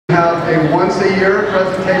Have a once-a-year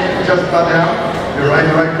presentation just about now. You're right in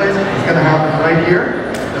the right place. It's going to happen right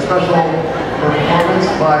here. A special performance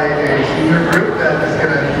by a senior group that is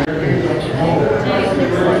going to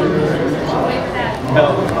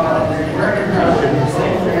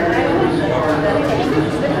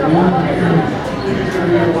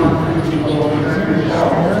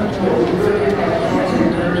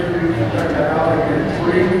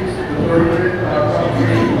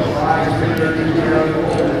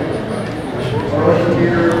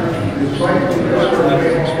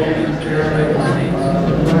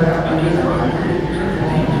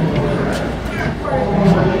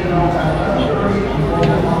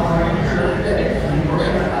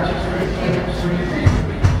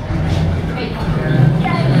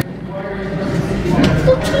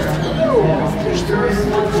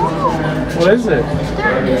What is it?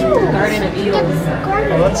 Garden of Eels.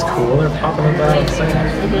 Oh, that's cool. They're popping up out of the sand.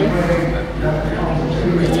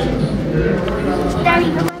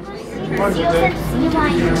 Daddy, come on, seals and sea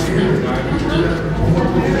lions.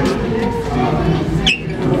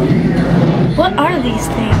 What are these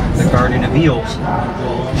things? The Garden of Eels.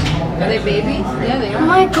 Are they babies? Yeah, they Oh are.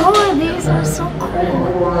 my god, these are so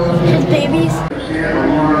cool. Just babies.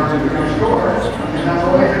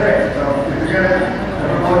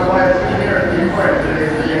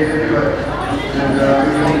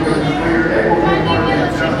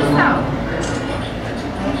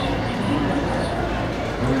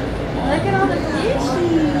 Look at all the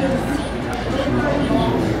fishies.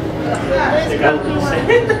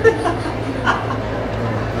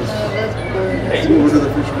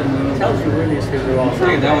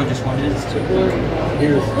 That one just went in.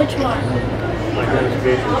 Which one?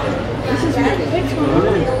 This is really Which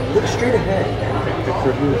one? Look straight ahead. In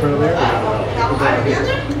front of there?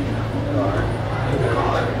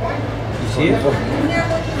 You see it?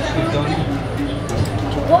 Keep going.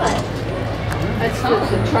 What? That's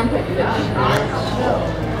the trumpet fish.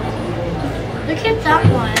 Look at that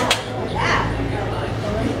one.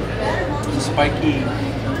 It's a spiky.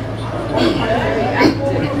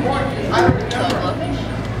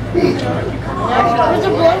 There's a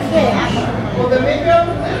blowfish.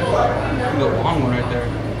 The long one right there.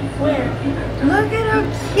 Where? Look at how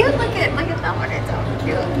cute. Look at that one. It's so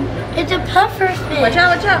cute. It's a pufferfish. Watch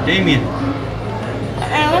out, watch out. Damien.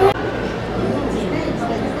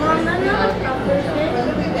 Mom, another pufferfish.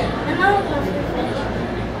 Another pufferfish.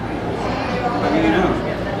 How do you know?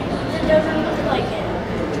 It doesn't look like it.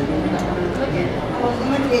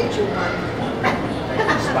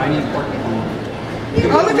 Spiny porcupine.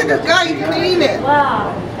 Oh, look at this guy, he's cleaning it.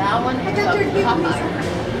 Wow. That one is a Popeye.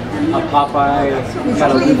 A Popeye.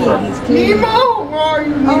 Got a loop. Nemo! Where are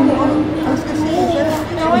you, Nemo? I was gonna say,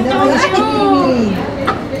 No, I don't know.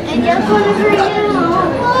 And guess what is for you?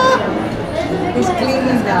 he's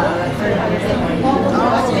cleaning that.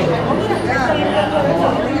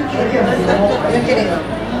 Look at it.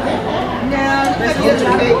 Now, look at the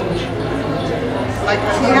page. Like,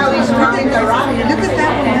 see how he's running around? Look at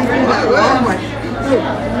that one. That long one.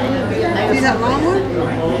 See that long one?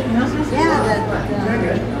 Yeah,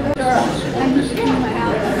 that.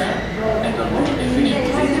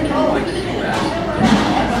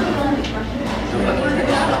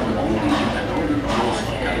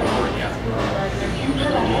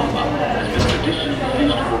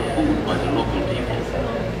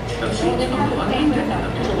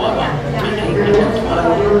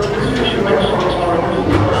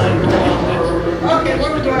 Okay,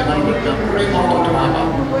 what are we doing?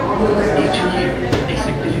 Each year, a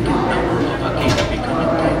significant number of akita become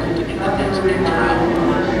entangled in the nets and drown.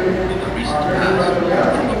 In the recent past,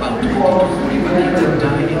 from about 20 to 40 akita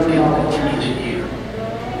die in ailments each year.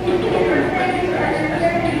 The normal remedy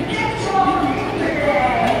is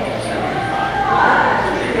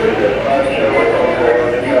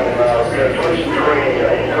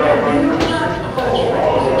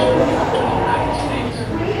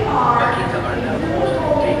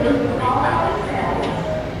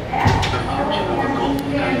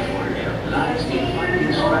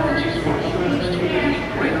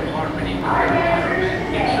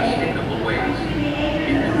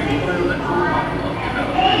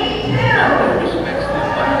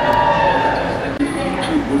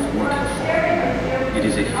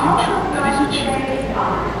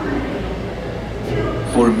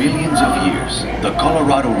For millions of years, the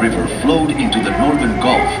Colorado River flowed into the northern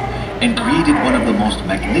Gulf and created one of the most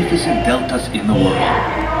magnificent deltas in the world.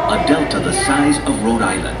 A delta the size of Rhode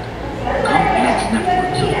Island. Complex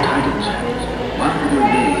networks of tidal channels wound their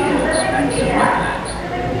way in expansive wetlands.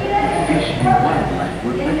 Fish and wildlife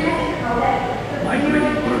were plentiful.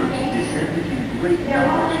 Migrating birds descended in great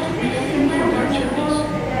numbers to be food for their journeys.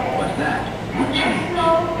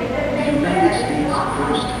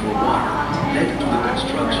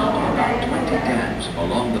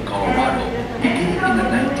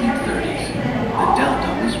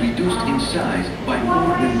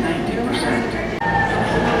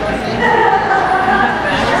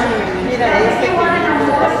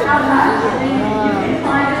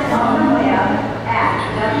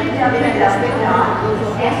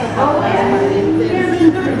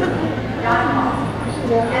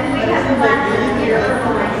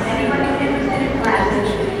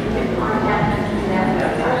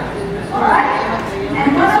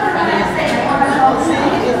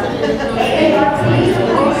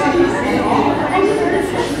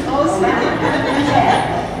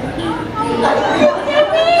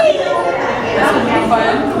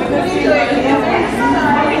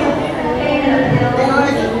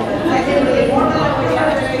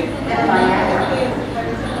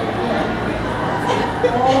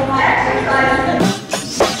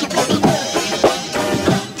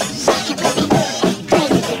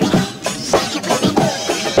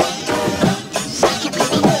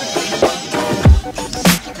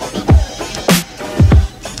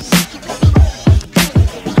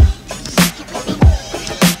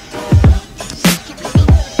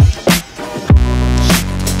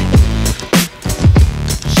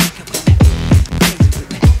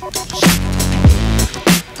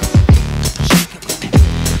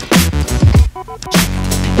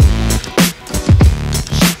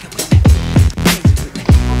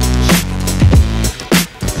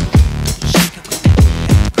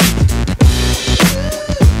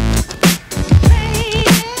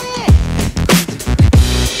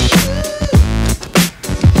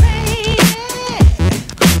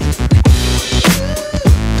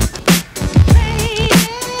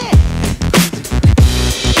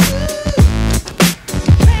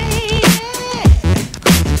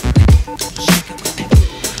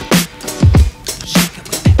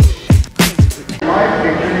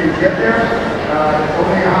 Get there, it's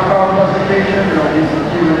only a half-hour presentation, there'll be some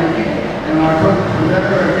Q&A, and our cook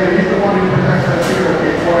presenter, again, he's the one who protects us here at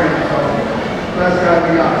the Aquarium, so best guy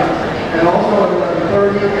we got. And also at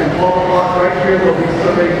 11:30 and 12 o'clock right here, we'll be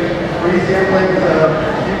serving free samplings of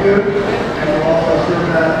seafood, and we'll also serve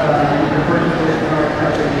that, you can purchase it in our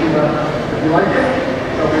cafe if you like it.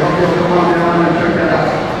 So we hope you'll come on down and check that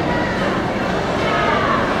out.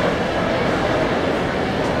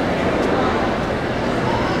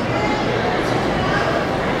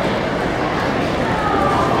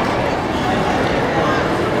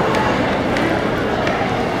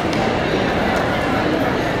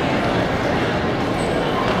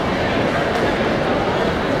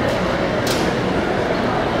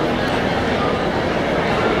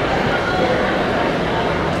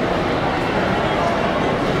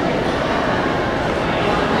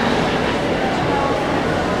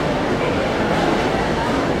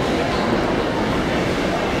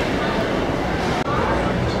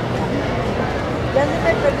 Ya se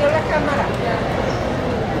me perdió la cámara.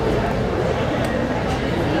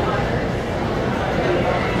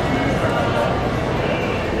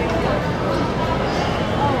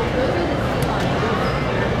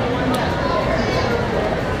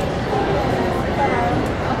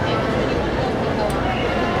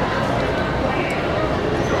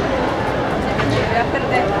 Voy a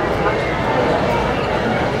perder.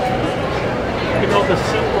 Look at all the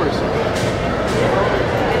seahorses.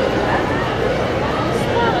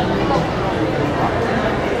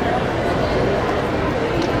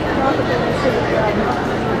 No, porque no se